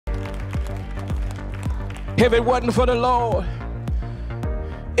If it wasn't for the Lord,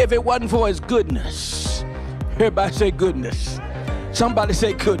 if it wasn't for his goodness, everybody say goodness. Somebody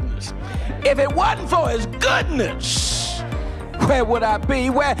say goodness. If it wasn't for his goodness, where would I be?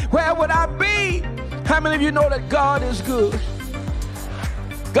 Where would I be? How many of you know that God is good?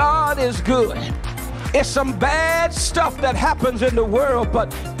 God is good. It's some bad stuff that happens in the world,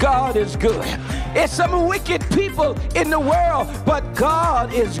 but God is good. It's some wicked people in the world, but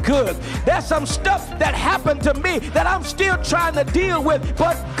God is good. There's some stuff that happened to me that I'm still trying to deal with,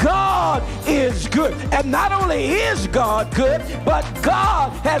 but God is good. And not only is God good, but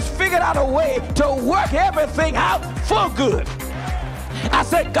God has figured out a way to work everything out for good. I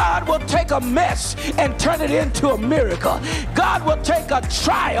said God will take a mess and turn it into a miracle. God will take a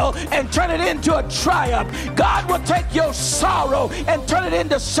trial and turn it into a triumph. God will take your sorrow and turn it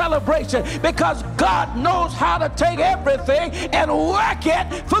into celebration, because God knows how to take everything and work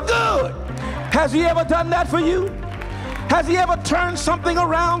it for good. Has he ever done that for you? Has he ever turned something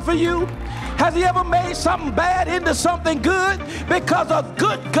around for you? Has he ever made something bad into something good? Because a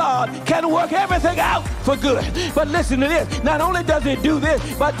good God can work everything out for good. But listen to this. Not only does he do this,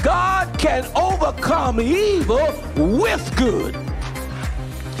 but God can overcome evil with good.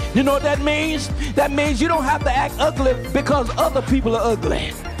 You know what that means? That means you don't have to act ugly because other people are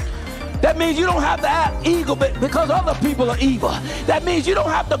ugly. That means you don't have to act evil because other people are evil. That means you don't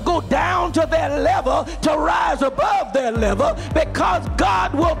have to go down to their level to rise above their level, because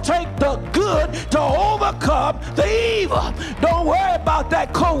God will take the good to overcome the evil. Don't worry about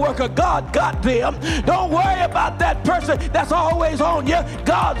that coworker. God got them. Don't worry about that person that's always on you.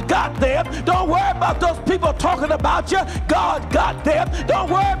 God got them. Don't worry about those people talking about you. God got them. Don't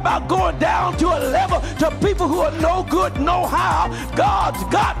worry about going down to a level to people who are no good, no how. God's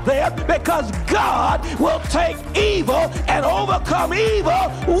got them, because God will take evil and overcome evil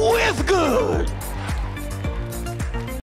with good.